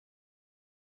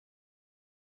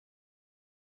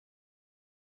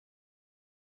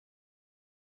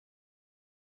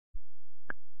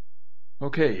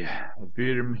Okay,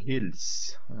 Wyrm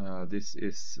Hills. This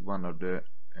is one of the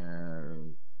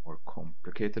more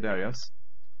complicated areas,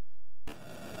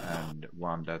 and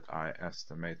one that I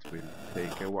estimate will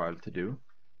take a while to do.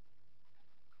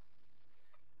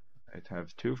 It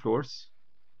has 2 floors.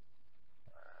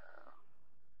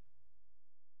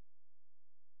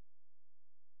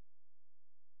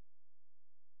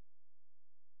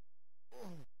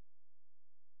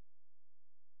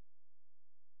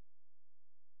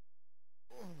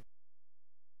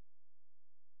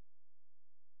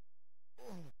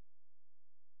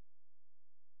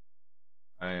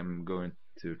 I am going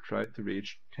to try to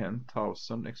reach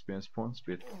 10,000 experience points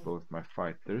with both my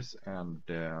fighters and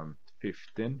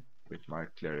 15 with my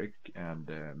cleric and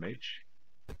mage.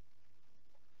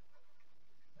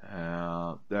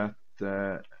 That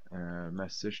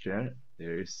message there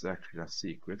is actually a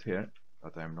secret here,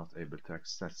 but I'm not able to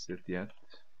access it yet.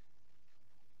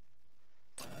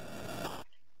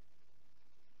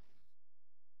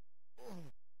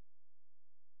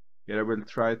 Here I will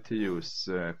try to use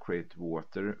create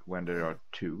water when there are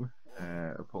 2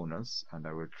 opponents, and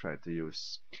I will try to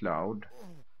use cloud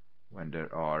when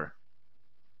there are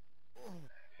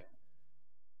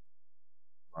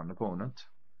 1 opponent.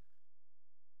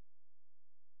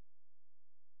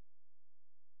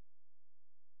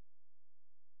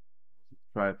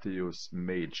 Try to use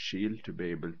mage shield to be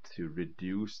able to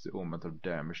reduce the amount of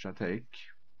damage I take.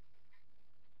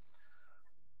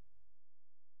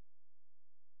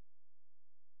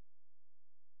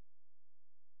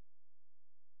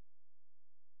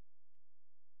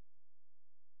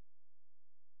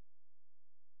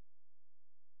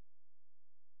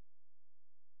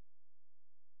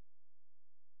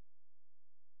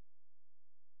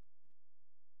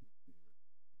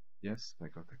 Yes, I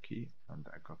got a key, and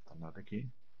I got another key.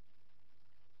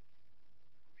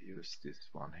 Use this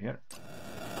one here.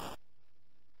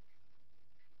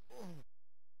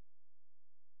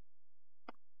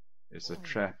 There's a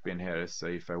trap in here, so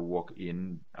if I walk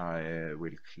in, I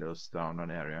will close down an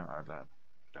area. I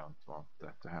don't want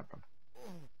that to happen.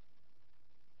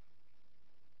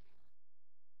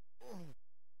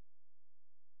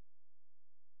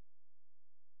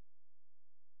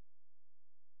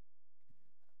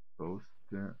 Both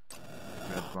the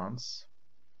red ones.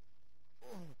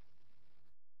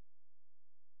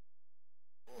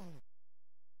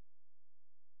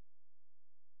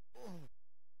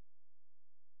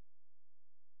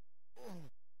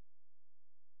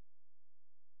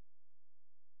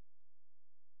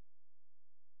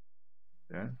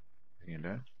 There, in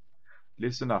there.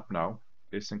 Listen up now.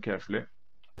 Listen carefully.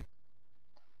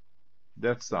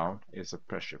 That sound is a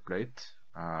pressure plate.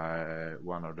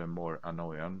 One of the more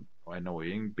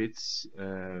annoying bits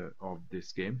of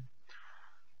this game.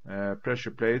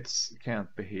 Pressure plates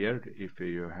can't be heard if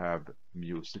you have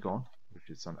music on, if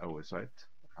it's an oversight,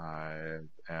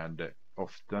 and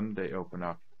often they open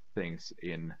up things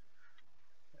in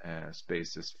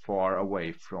spaces far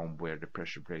away from where the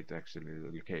pressure plate actually is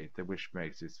located, which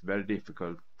makes it very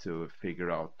difficult to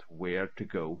figure out where to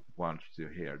go once you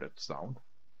hear that sound.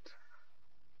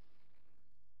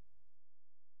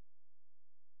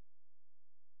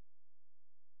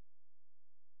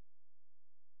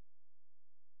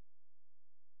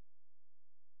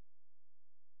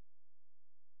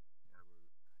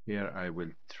 Here I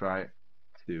will try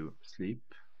to sleep.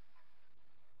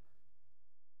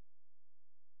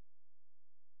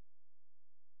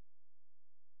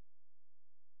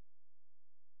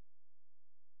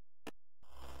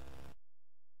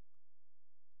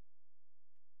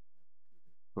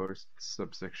 First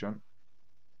subsection.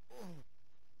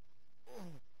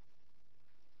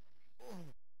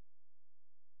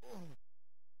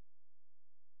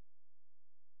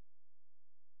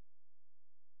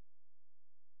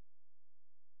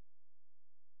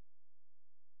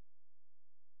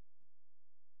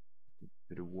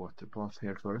 To the water path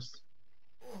here first.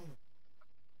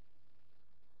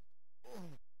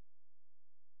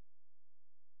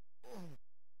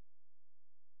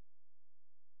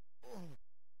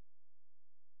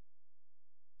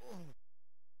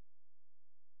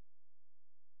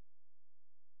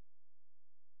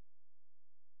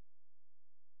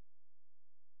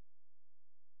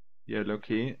 Yellow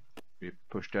key, we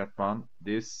push that one.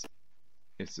 This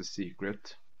is the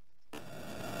secret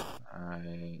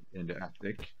in the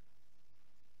attic.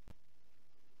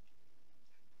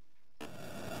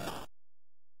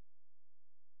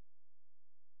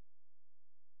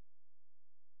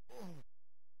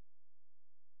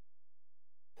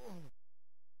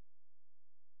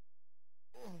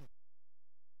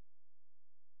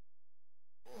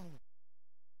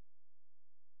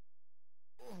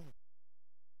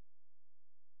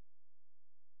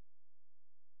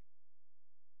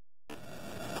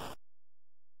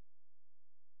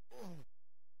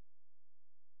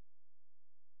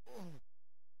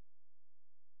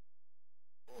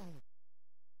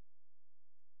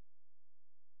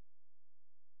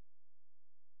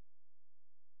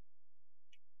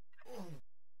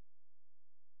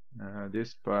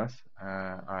 This path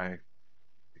I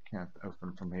can't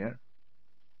open from here.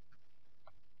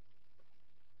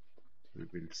 We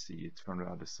will see it from the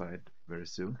other side very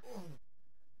soon.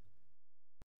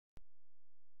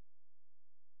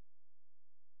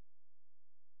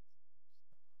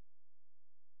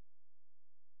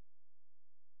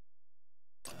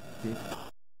 Okay.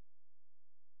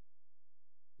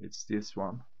 It's this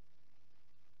one.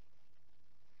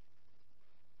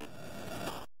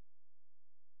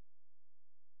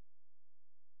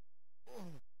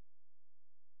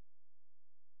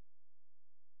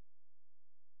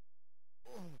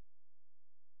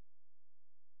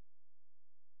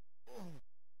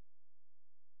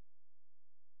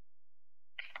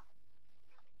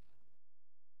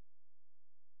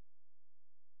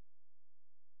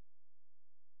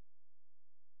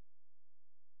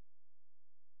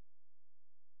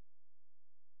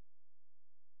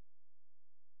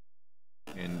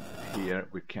 In here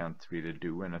we can't really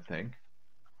do anything.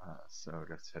 So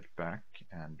let's head back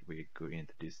and we go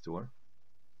into this door.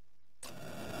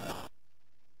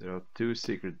 There are two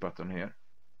secret buttons here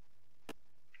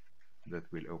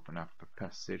that will open up a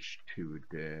passage to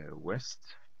the west.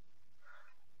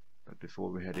 But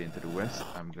before we head into the west,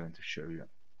 I'm going to show you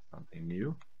something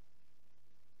new.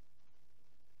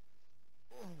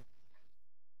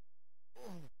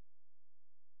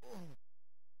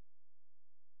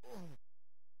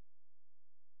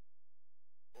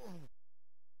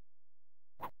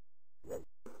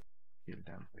 Kill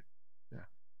them with the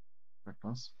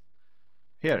weapons.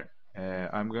 Here,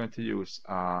 I'm going to use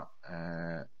a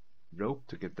rope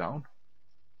to get down.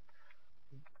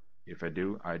 If I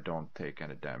do, I don't take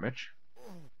any damage.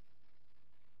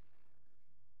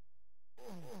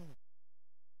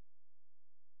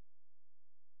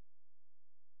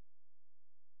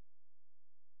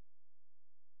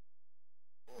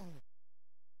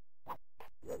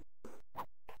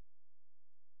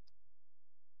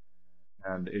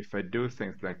 And if I do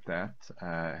things like that,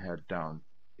 head down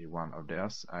one of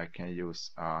theirs, I can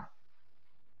use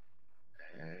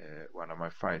one of my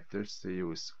fighters to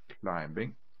use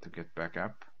climbing to get back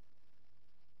up.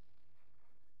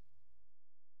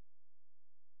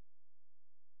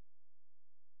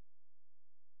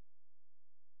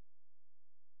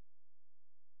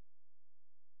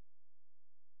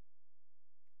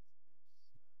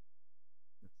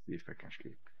 Let's see if I can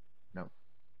sleep. No.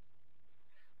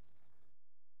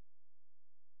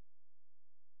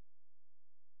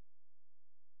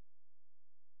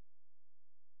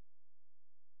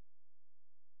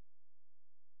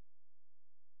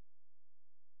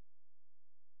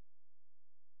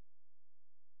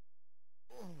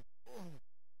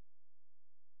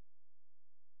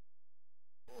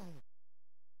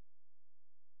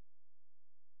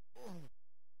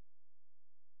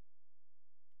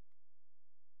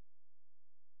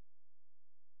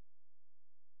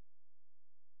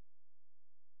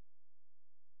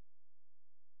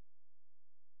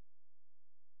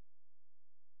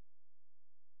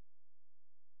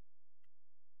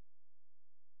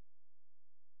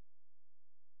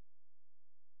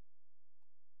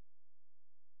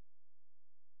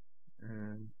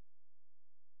 Um,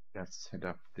 let's head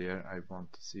up there. I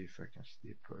want to see if I can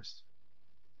sleep first.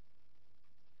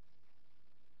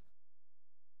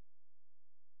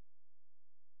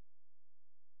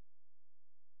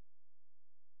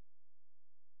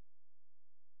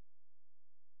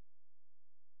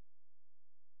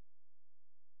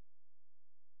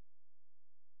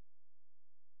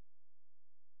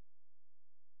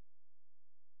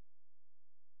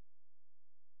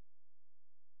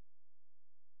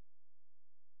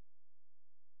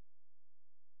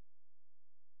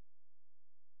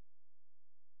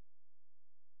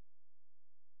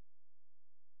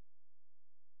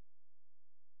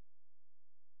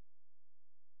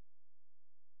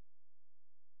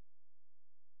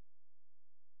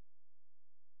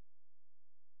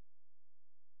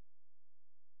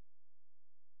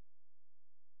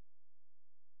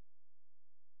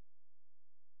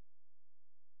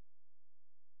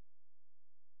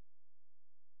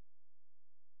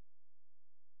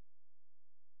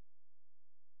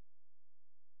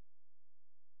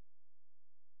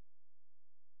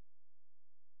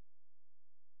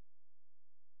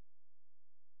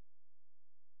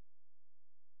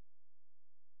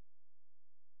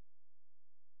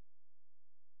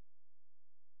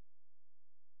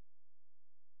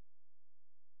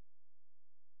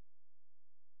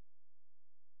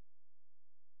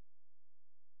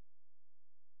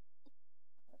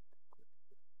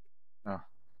 Ah,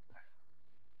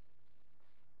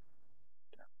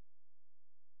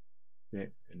 okay,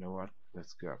 you know what?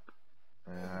 Let's go up.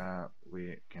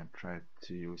 we can try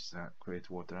to use create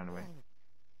water anyway.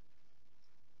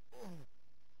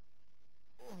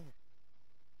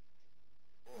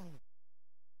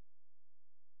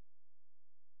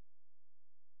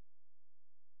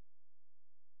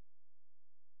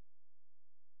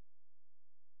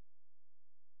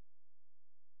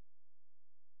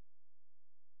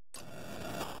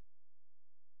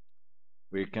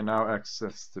 We can now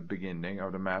access the beginning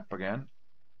of the map again.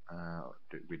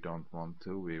 We don't want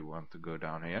to, we want to go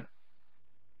down here.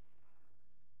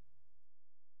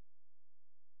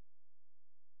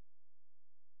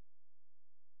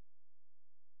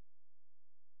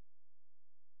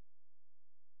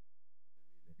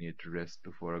 I need to rest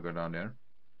before I go down there.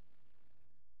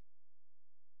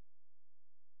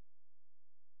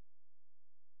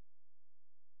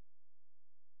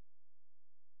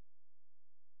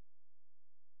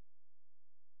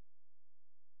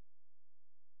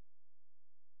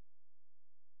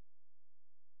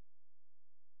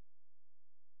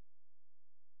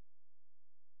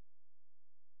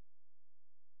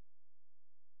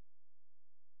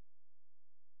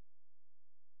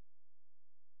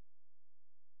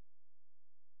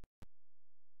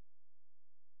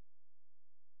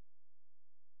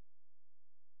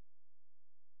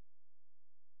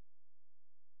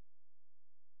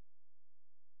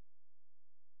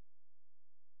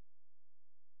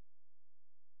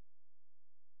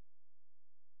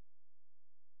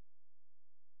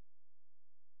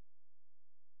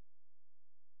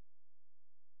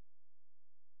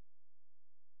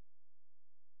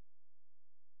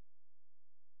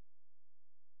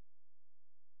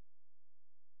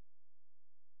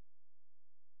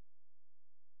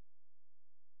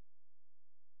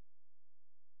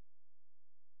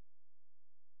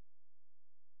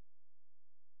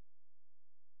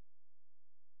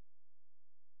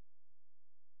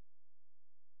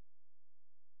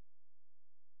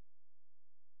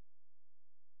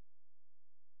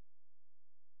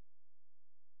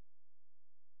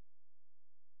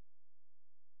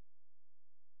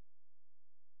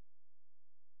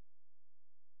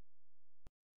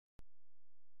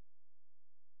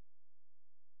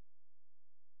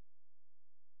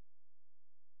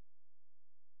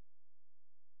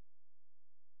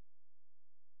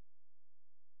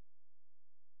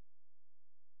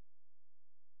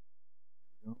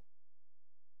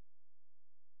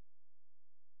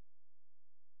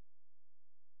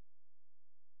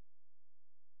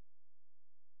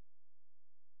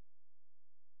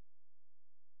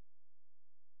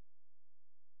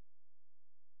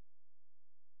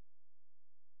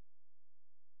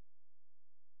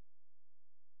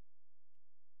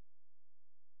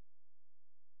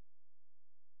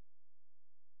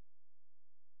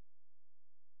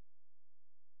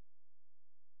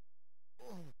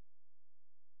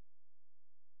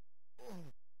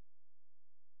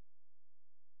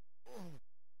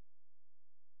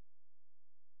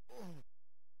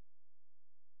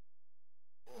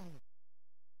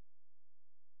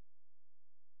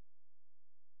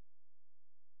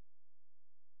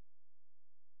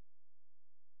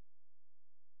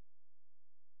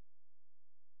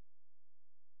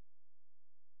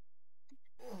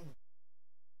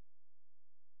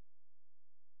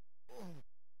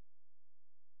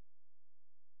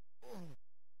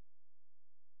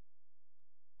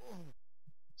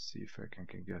 See if I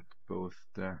can get both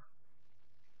the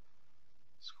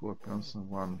scorpions in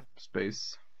one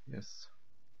space. Yes.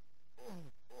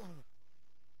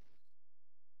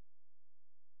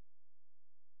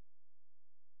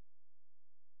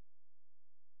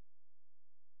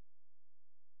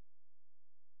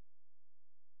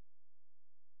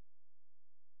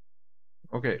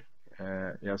 Okay,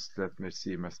 just let me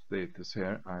see my status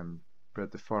here. I'm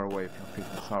pretty far away from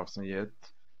 50,000 yet.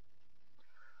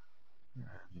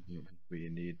 We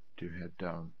need to head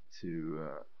down to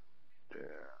the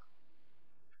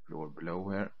floor below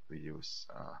here. We use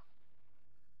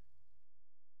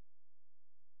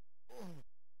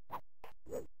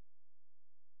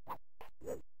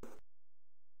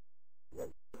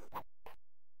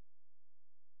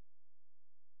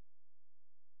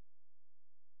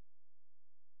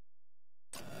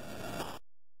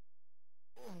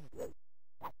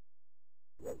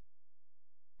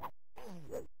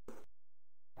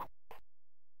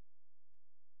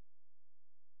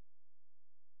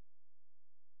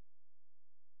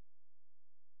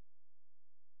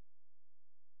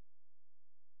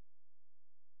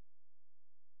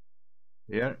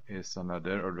here is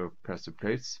another of the pressure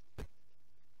plates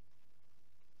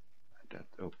that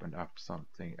opened up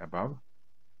something above.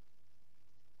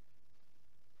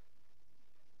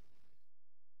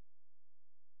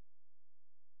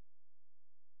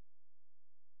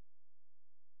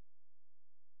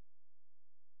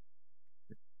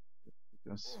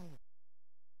 us.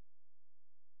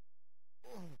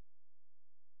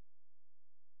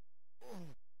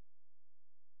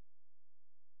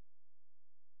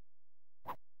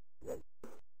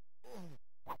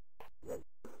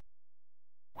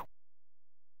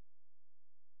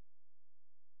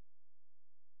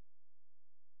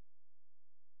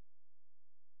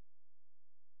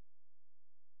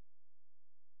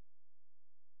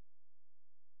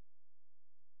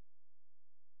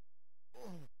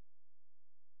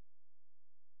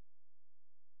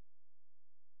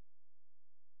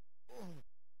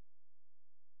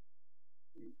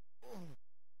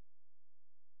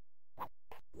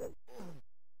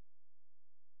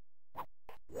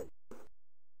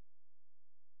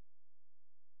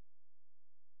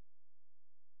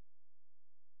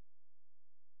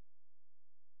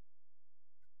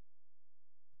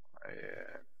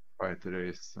 Fighter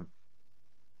is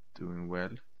doing well.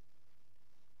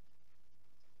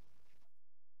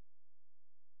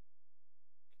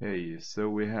 Okay, so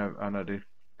we have another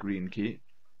green key.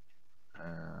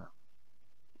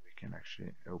 We can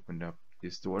actually open up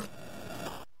this door.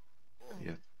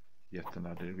 Yet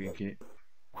another green key.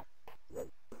 I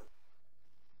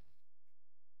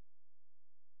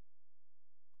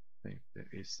think there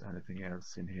is anything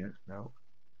else in here. No.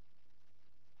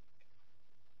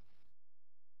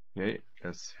 Okay,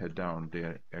 let's head down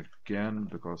there again,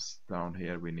 because down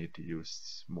here we need to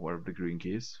use more of the green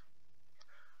keys.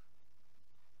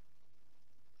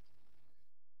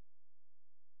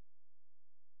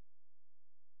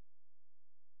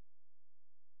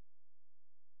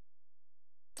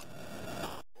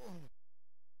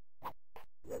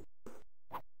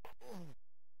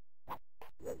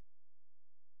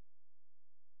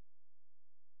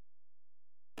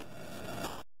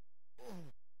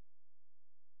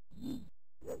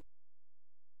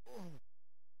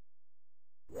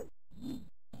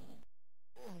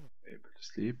 Able to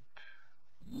sleep.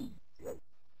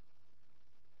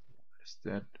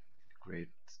 Instead, great.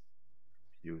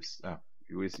 Use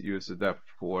it up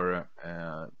for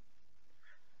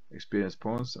experience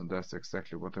points, and that's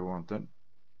exactly what I wanted.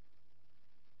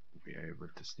 We are able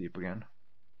to sleep again.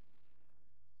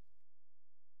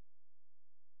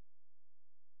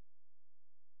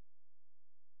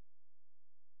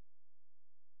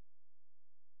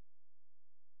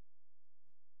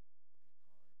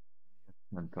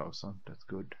 $10,000, that's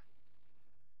good.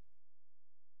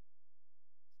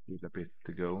 Still a bit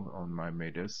to go on my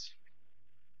majors.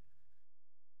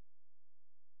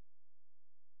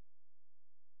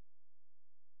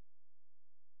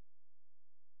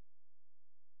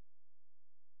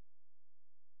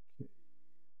 I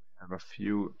have a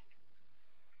few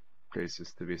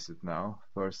places to visit now.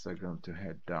 First, I'm going to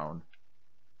head down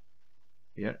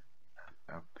here,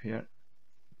 up here,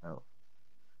 no,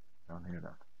 down here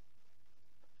now.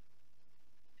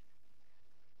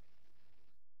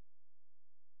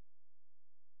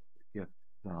 Get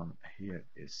down here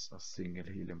is a single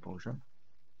healing potion.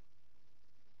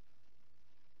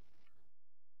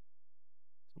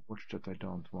 So watch that I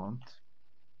don't want.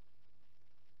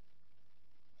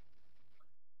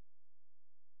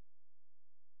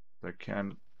 I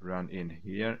can run in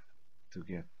here to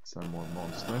get some more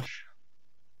monsters.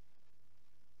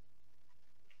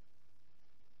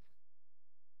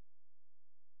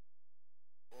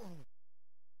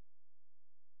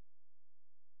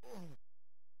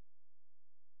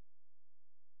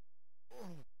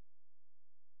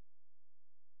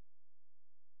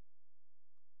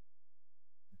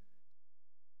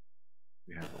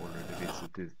 We have already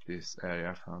visited this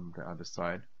area from the other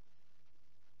side.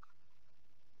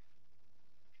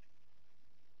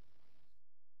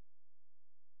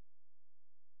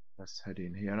 Let's head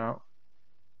in here now.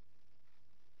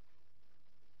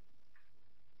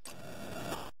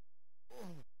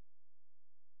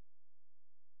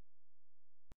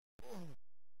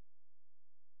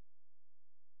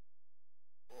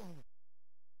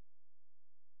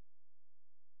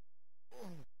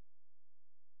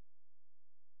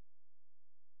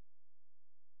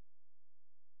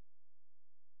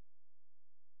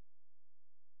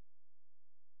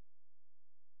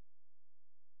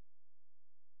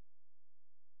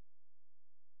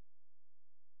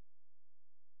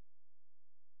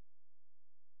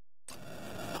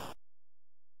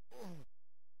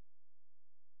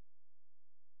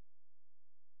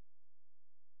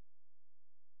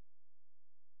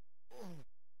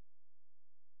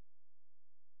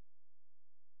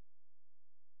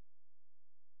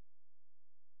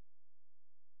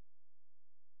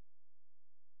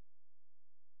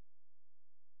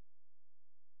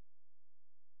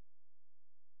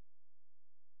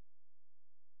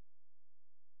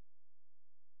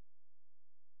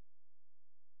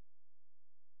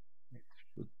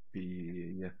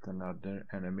 be yet another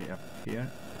enemy up here.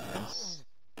 Yes.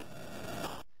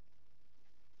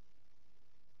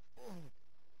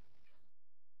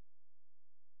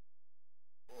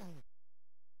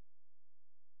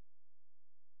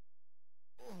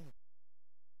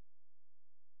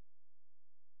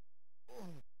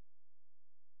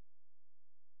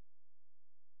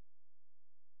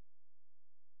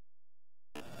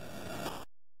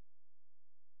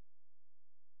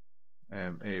 I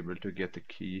am able to get the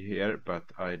key here, but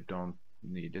I don't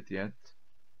need it yet.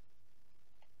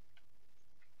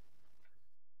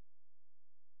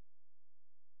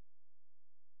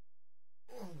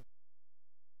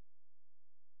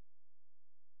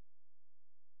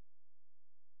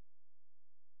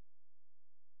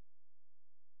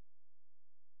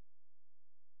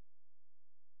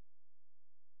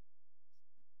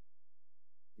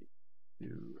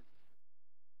 Do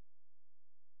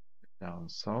down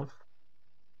south.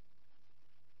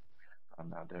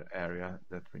 Another area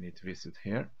that we need to visit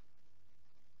here.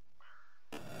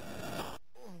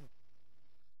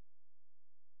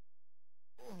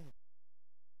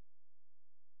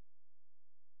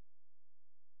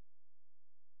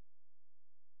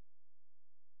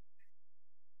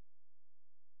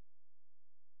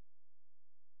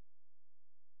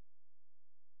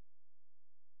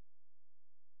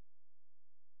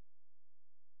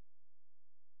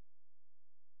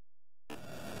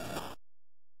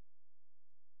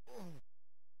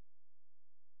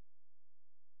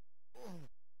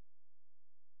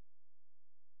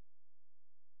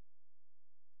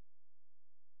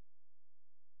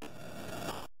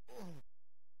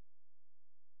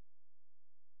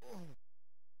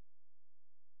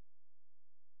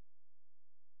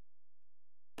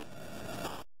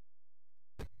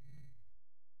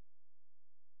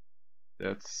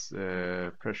 That's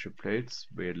pressure plates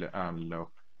will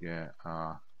unlock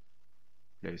a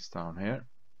place down here.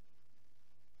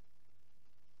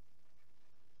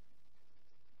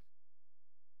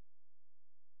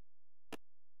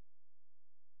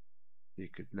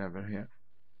 Secret lever here.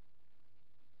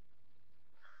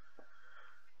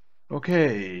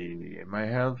 Okay, my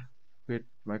health with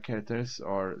my characters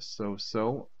are so.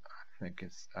 I think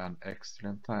it's an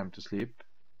excellent time to sleep.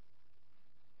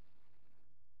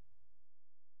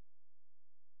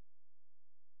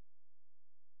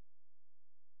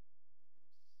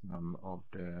 Some of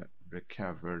the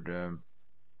recovered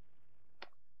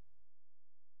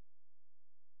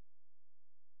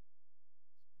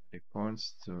hit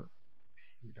points to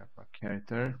heal up a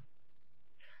character.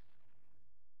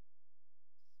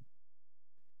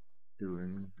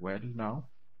 Doing well now.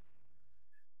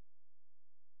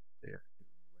 They're doing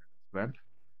well as well.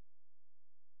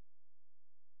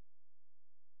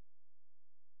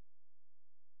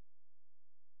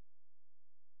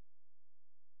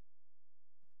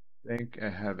 I think I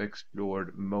have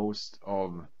explored most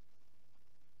of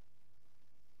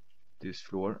this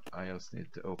floor. I just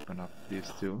need to open up these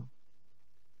two.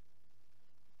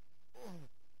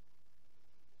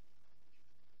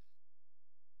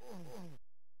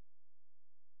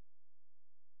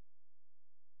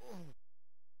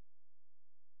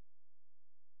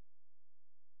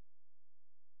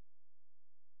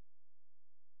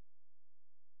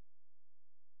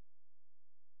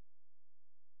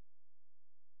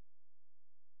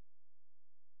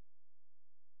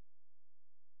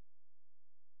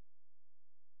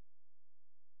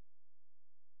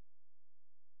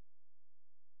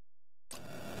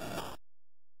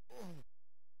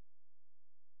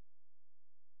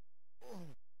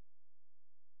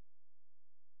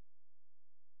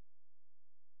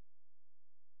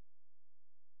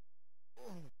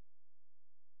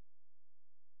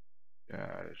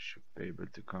 I should be able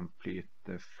to complete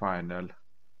the final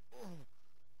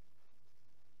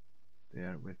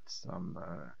there with some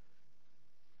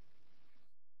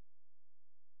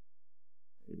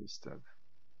stuff.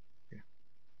 Okay.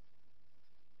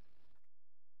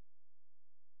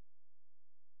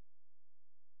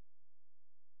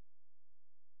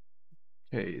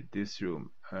 Okay, this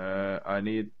room. I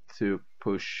need to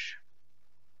push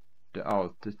the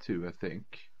outer two, I think.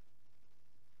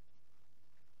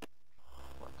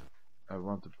 I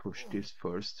want to push this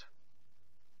first.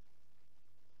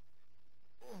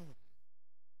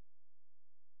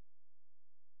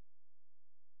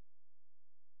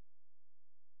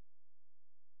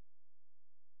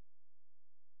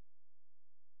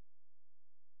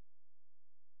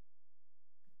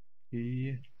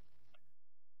 Key.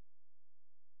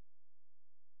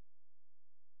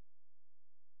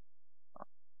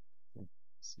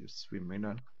 It's just swimming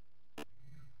then.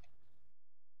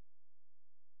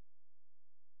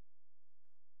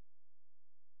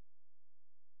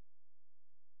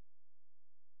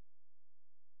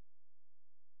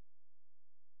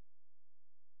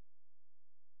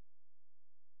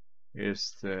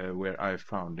 Here's where I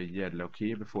found the yellow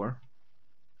key before.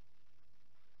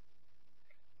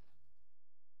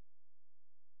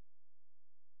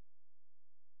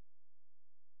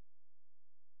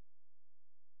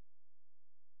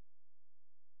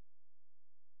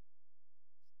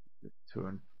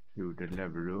 Turn to the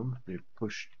lever room. We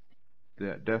push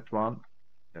that one.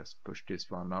 Let's push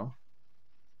this one now.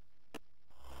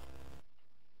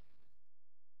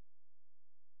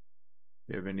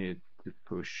 Here we need to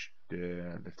push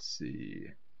the, let's see.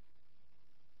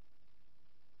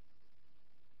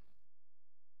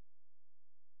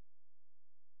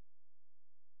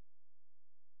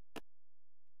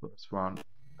 First one,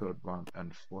 third one,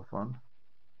 and fourth one.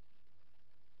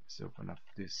 Let's open up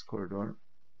this corridor.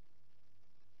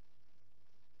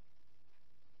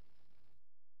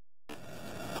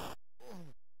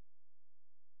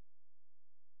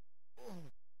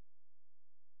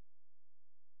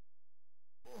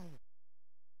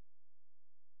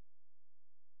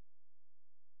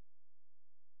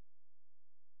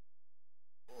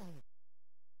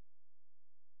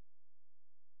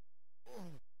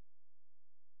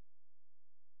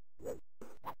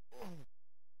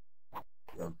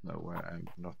 Don't know why I'm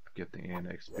not getting any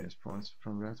experience points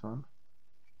from that one.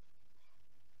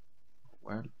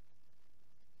 Well,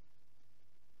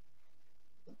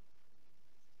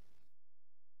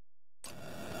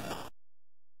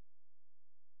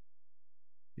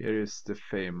 here is the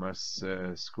famous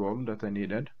scroll that I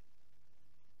needed.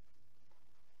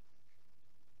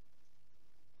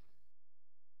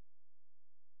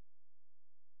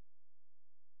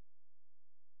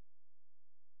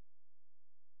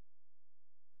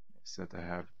 It's that I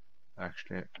have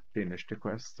actually finished the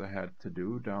quest I had to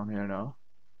do down here now.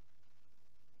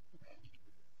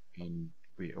 And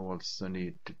we also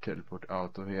need to teleport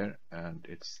out of here, and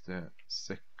it's the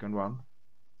second one.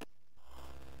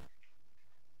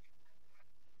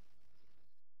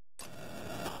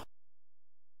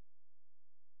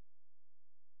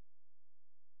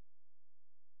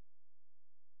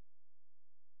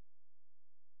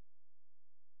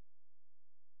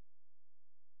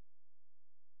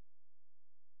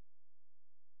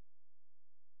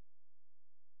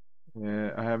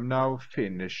 I have now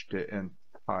finished the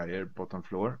entire bottom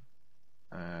floor.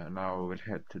 Now I will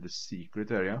head to the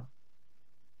secret area.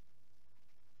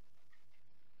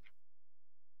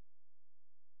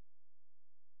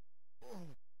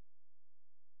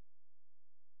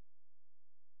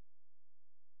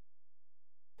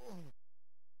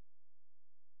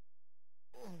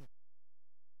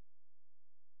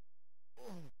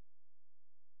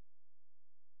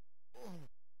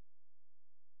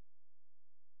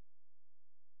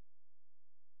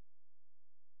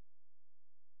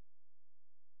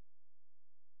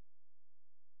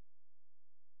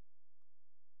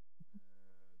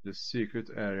 The secret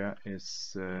area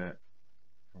is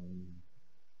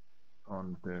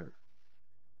on the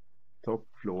top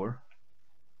floor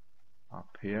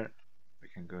up here. We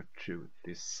can go through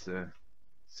this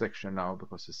section now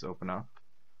because it's open up.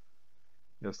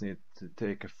 Just need to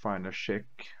take a final check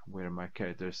where my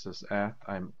character is at.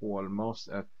 I'm almost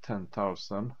at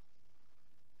 10,000.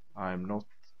 I'm not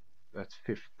at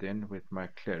 15 with my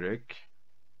cleric.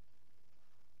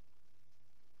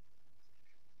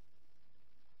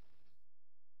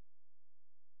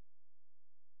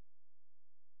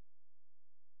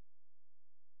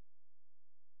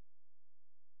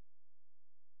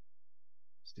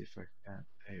 See if I am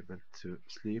able to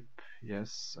sleep.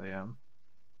 Yes, I am.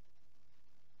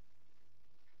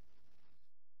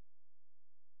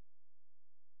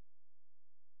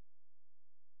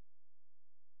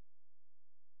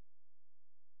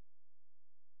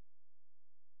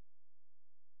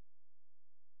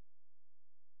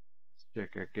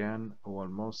 Check again.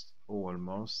 Almost.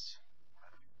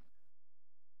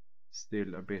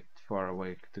 Still a bit far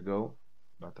away to go,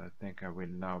 but I think I will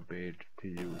now be able to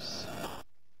use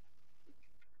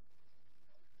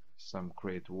some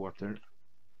great water.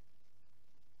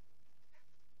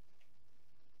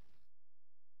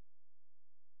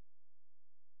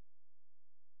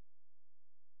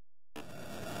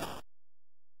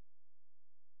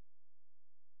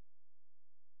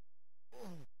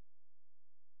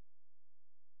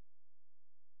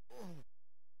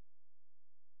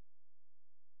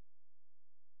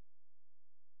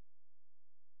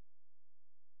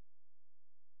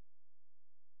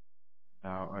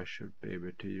 Now I should be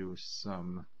able to use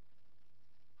some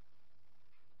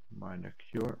minor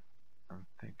cure. I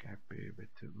think I'll be able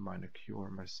to minor cure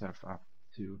myself up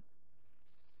to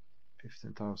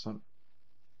 15,000.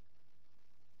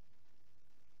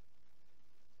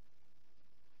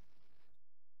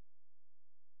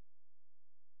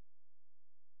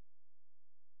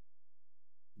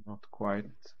 Not quite.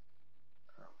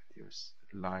 Use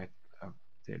light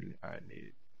until I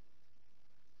need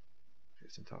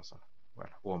 15,000. Well,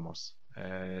 almost.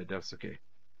 That's okay.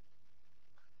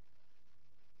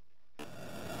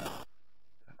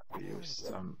 We use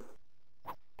some.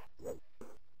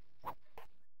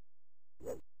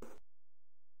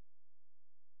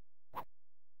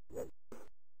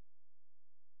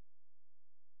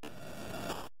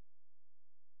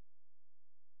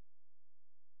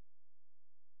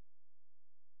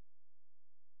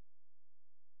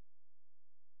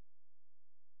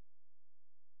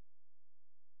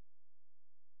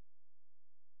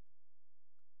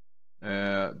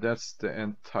 That's the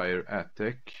entire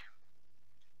attic.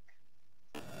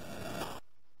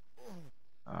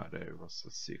 There was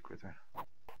a secret there.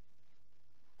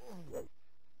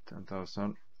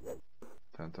 10,000.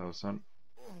 10,000.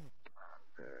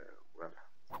 Well,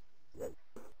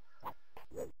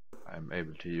 I'm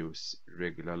able to use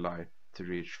regular light to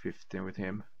reach 15 with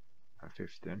him.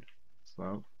 15.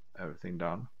 So everything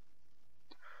done.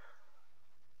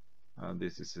 And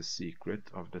this is a secret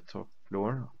of the top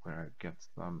floor where I get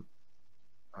some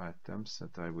items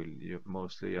that I will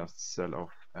mostly just sell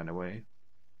off anyway.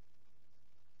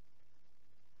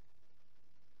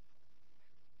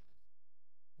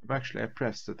 Actually, I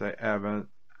pressed that I haven't.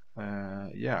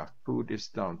 Yeah, food is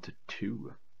down to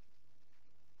 2.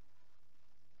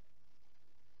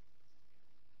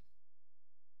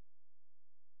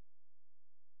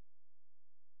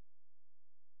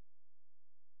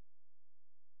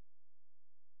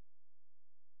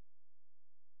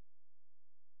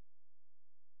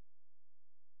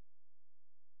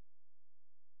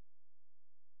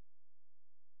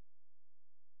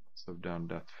 So I've done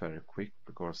that very quick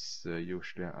because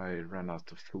usually I run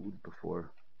out of food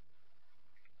before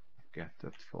I get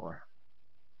that far.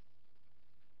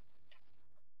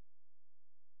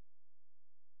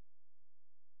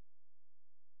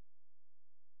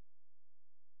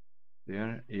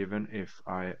 There, even if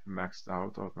I maxed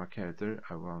out of my character,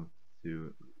 I want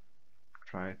to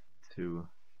try to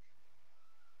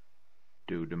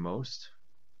do the most.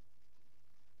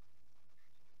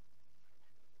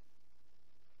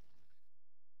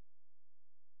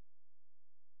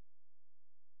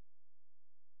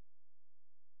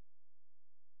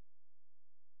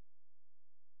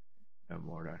 No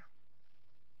more there.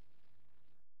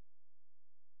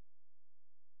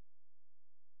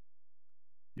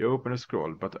 You open a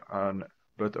scroll, but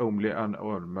only an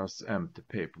almost empty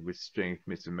paper with strength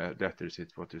missing letters is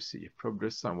what you see. Probably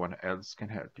someone else can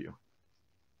help you.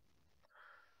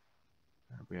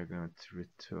 We are going to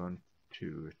return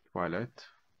to Twilight.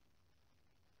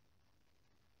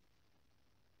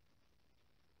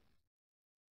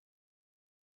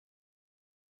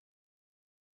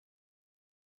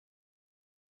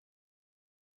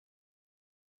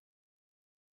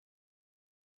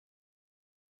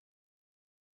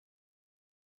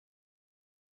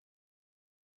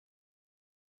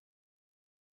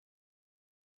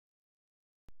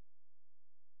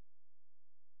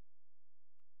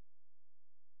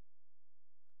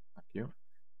 Thank you.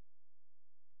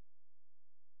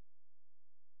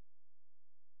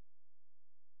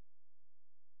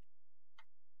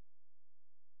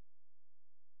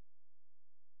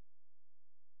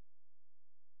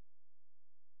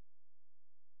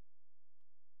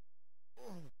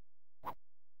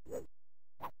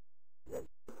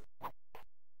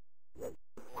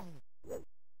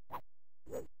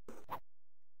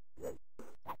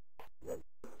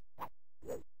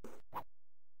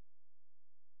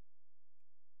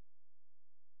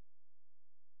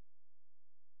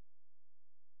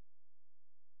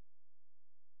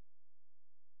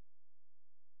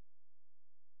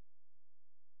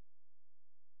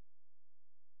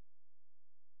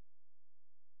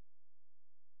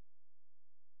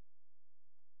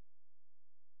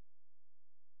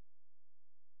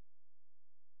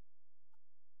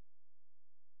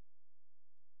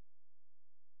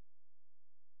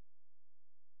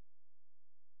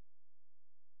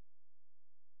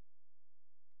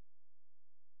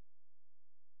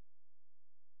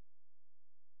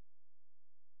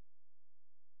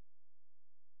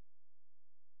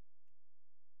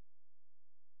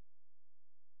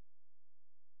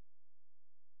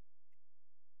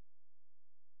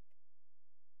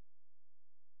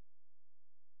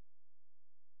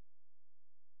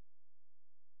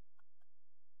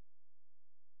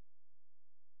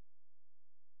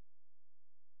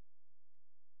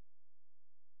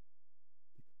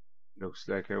 Looks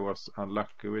like I was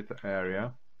unlucky with the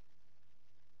area.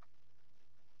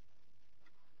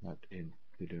 Not into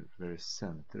the very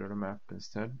center of the map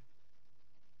instead.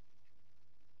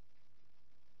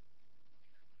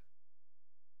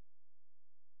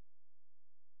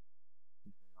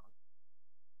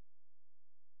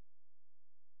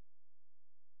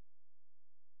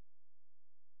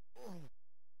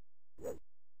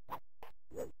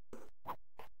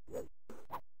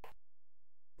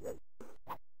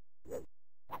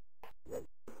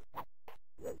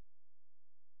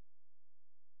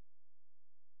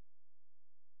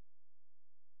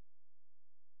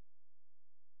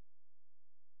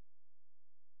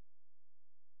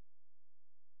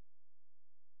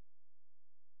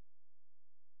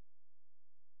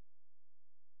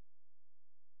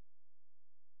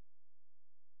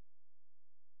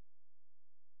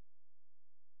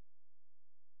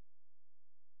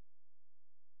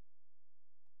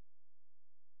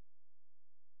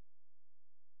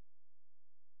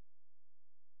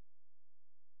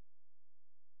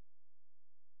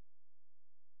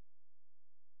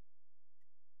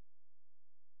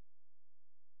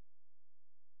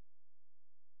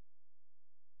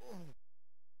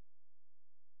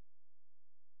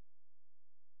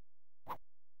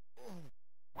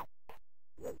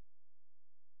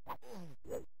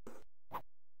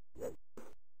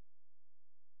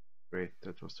 Great,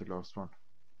 that was the last one.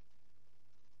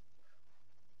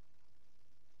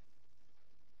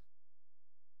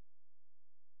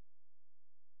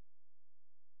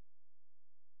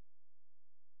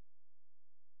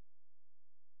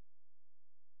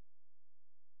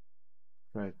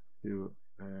 Try to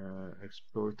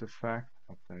exploit the fact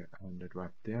that I ended right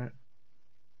there.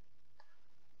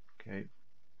 Okay,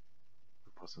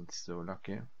 wasn't so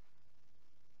lucky.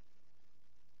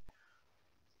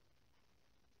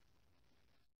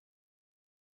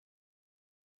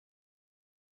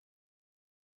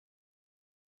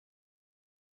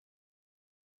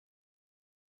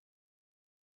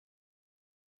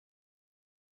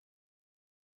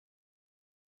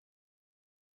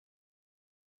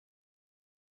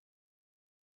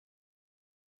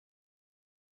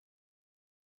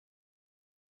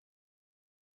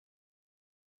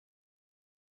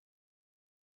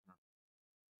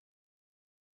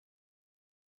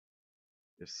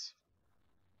 Yes.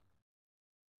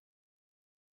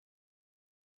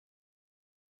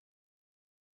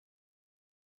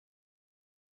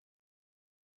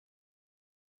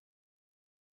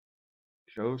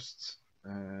 Closed.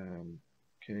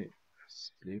 Okay,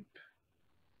 sleep.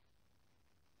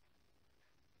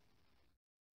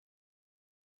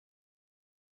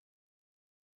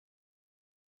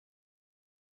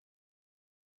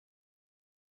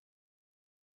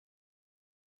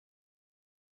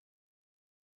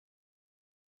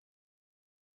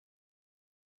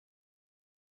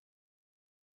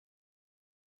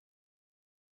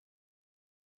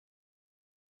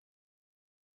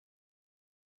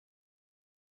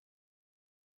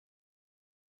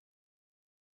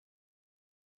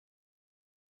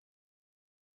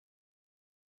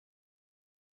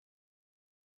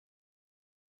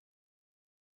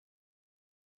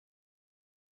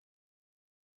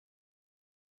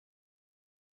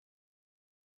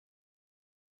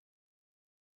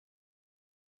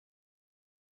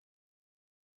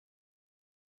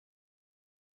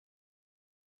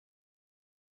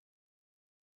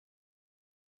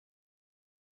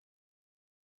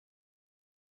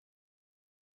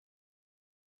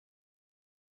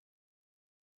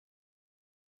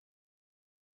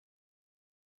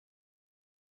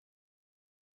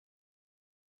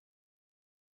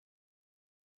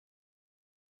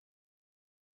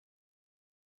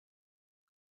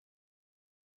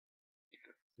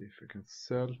 See if we can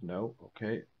sell. No.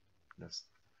 Okay, let's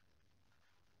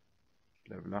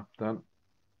level up then.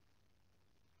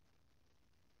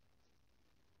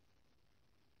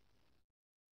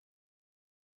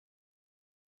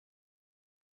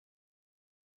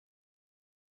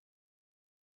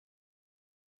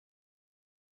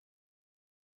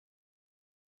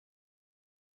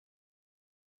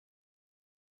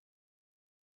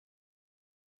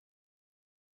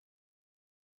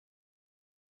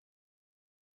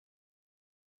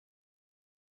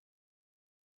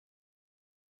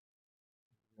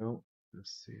 No.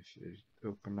 Let's see if it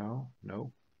open now.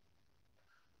 No.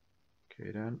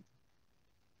 Okay then.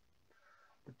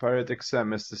 The pirate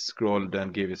examines the scroll,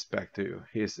 then gives it back to you.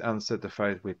 He is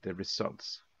unsatisfied with the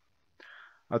results.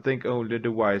 I think only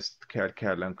the wise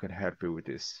Callan can help you with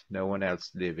this. No one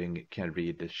else living can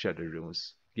read the shadow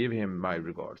runes. Give him my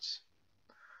regards.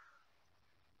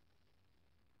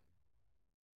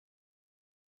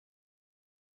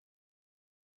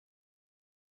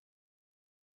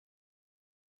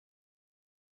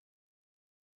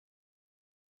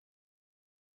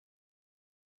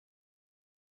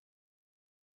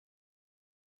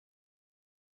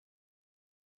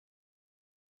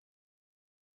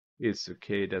 It's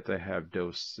okay that I have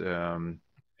those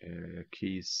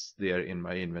keys there in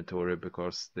my inventory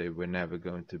because they were never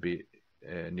going to be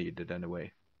needed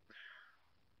anyway.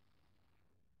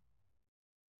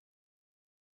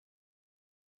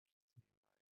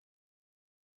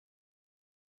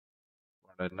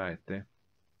 190.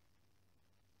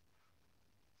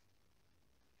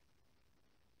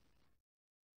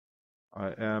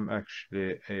 I am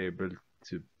actually able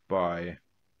to buy.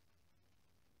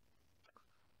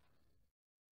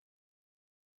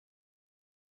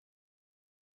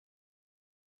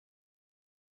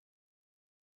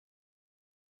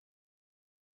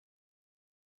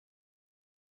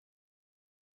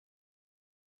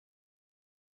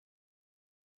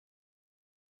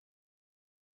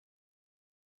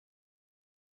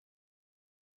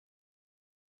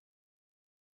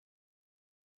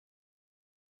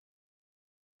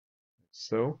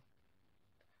 So,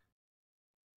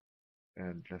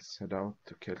 and let's head out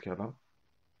to Kelkala.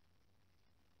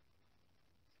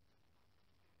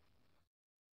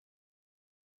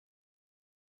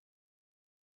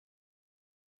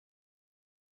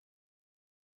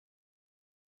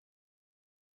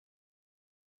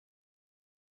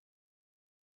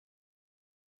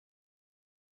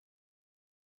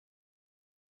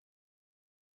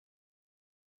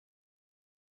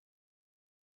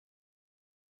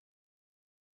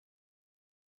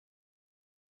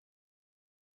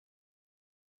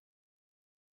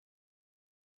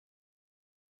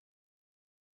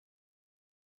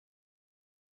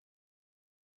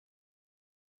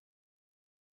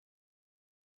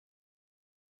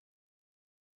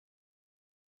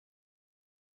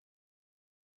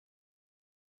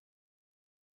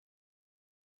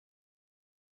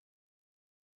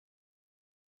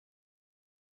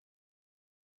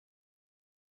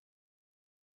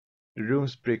 The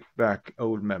runes bring back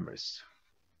old memories.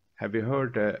 Have you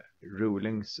heard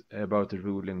about the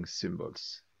ruling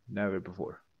symbols? Never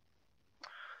before.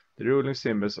 The ruling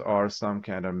symbols are some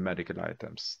kind of medical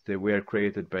items. They were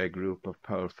created by a group of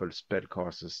powerful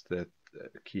spellcasters that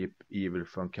keep evil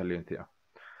from Calinthia.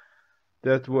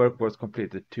 That work was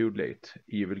completed too late.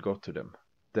 Evil got to them.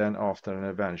 Then, after an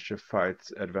adventure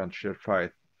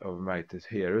fight of mighty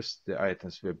heroes, the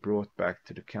items were brought back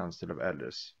to the Council of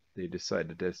Elders. They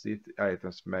decided that these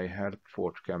items may help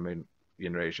forthcoming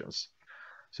generations.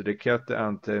 So they cut the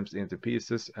items into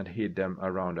pieces and hid them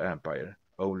around the Empire.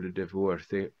 Only the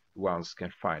worthy ones can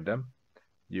find them.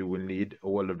 You will need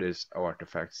all of these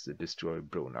artifacts to destroy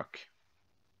Brunak.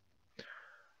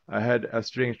 I had a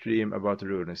strange dream about the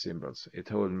ruling symbols. It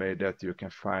told me that you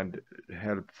can find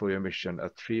help for your mission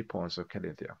at 3 points of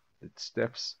Calinthia: the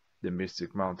Steppes, the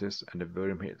Mystic Mountains, and the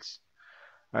Wyrm Hills.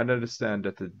 I understand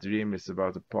that the dream is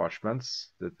about the parchments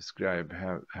that describe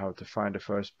how to find the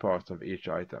first part of each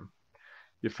item.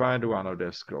 You find one of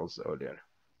the scrolls earlier.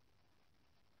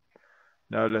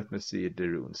 Now let me see the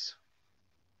runes.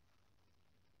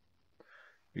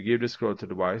 You give the scroll to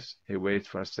the wise. He waits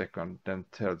for a second, then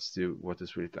tells you what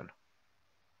is written.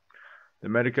 The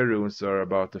medical runes are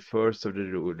about the first of the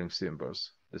ruling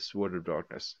symbols, the Sword of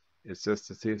Darkness. It says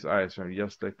that his item,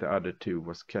 just like the other two,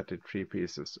 was cut in 3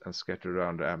 pieces and scattered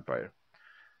around the Empire.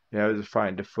 You have to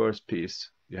find the first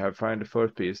piece. To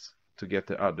get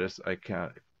the others. I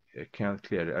can't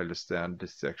clearly understand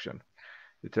this section.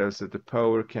 It tells that the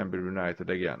power can be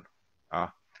reunited again.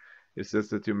 It says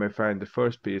that you may find the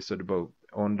first piece of the boat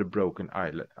on the broken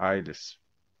isles.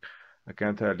 I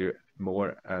can't tell you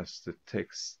more as the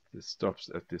text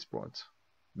stops at this point.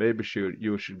 Maybe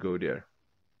you should go there.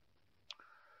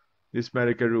 These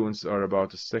medical runes are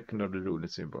about the second of the ruling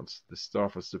symbols, the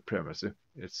Staff of Supremacy.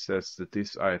 It says that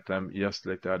this item, just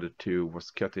like the other two, was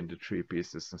cut into 3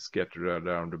 pieces and scattered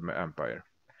around the Empire.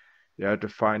 You have to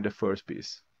find the first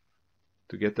piece.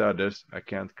 To get the others, I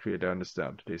can't clearly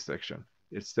understand this section.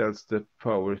 It says that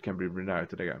power can be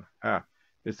reunited again.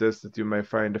 It says that you may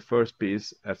find the first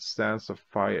piece at Sands of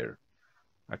Fire.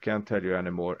 I can't tell you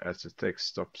anymore as the text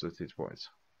stops at this point.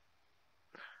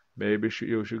 Maybe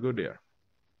you should go there.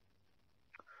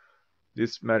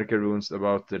 This medical runes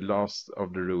about the last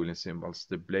of the ruling symbols,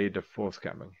 the Blade of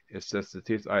Forthcoming. It says that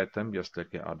this item, just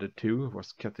like the other two,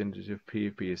 was cut into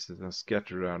 3 pieces and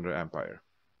scattered around the Empire.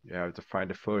 You have to find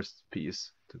the first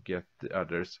piece to get the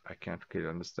others. I can't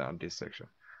clearly understand this section.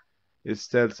 It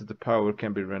says that the power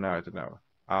can be reunited now.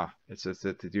 It says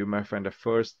that you may find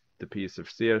first piece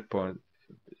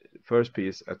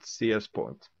at Sears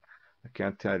Point. I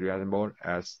can't tell you anymore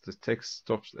as the text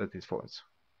stops at this point.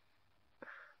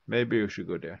 Maybe you should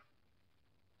go there.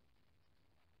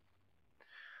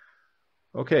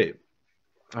 Okay.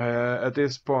 At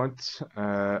this point,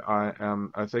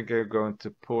 I think I'm going to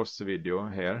pause the video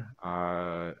here,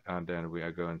 and then we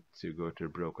are going to go to the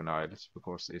Broken Isles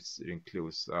because it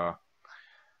includes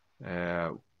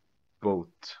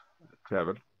boat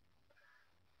travel.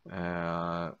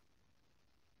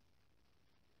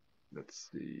 Let's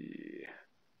see.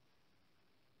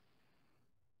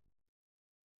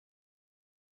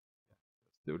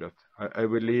 Let's do that. I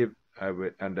will leave.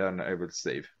 And then I will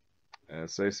save.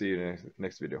 So I see you in the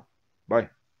next video. Bye.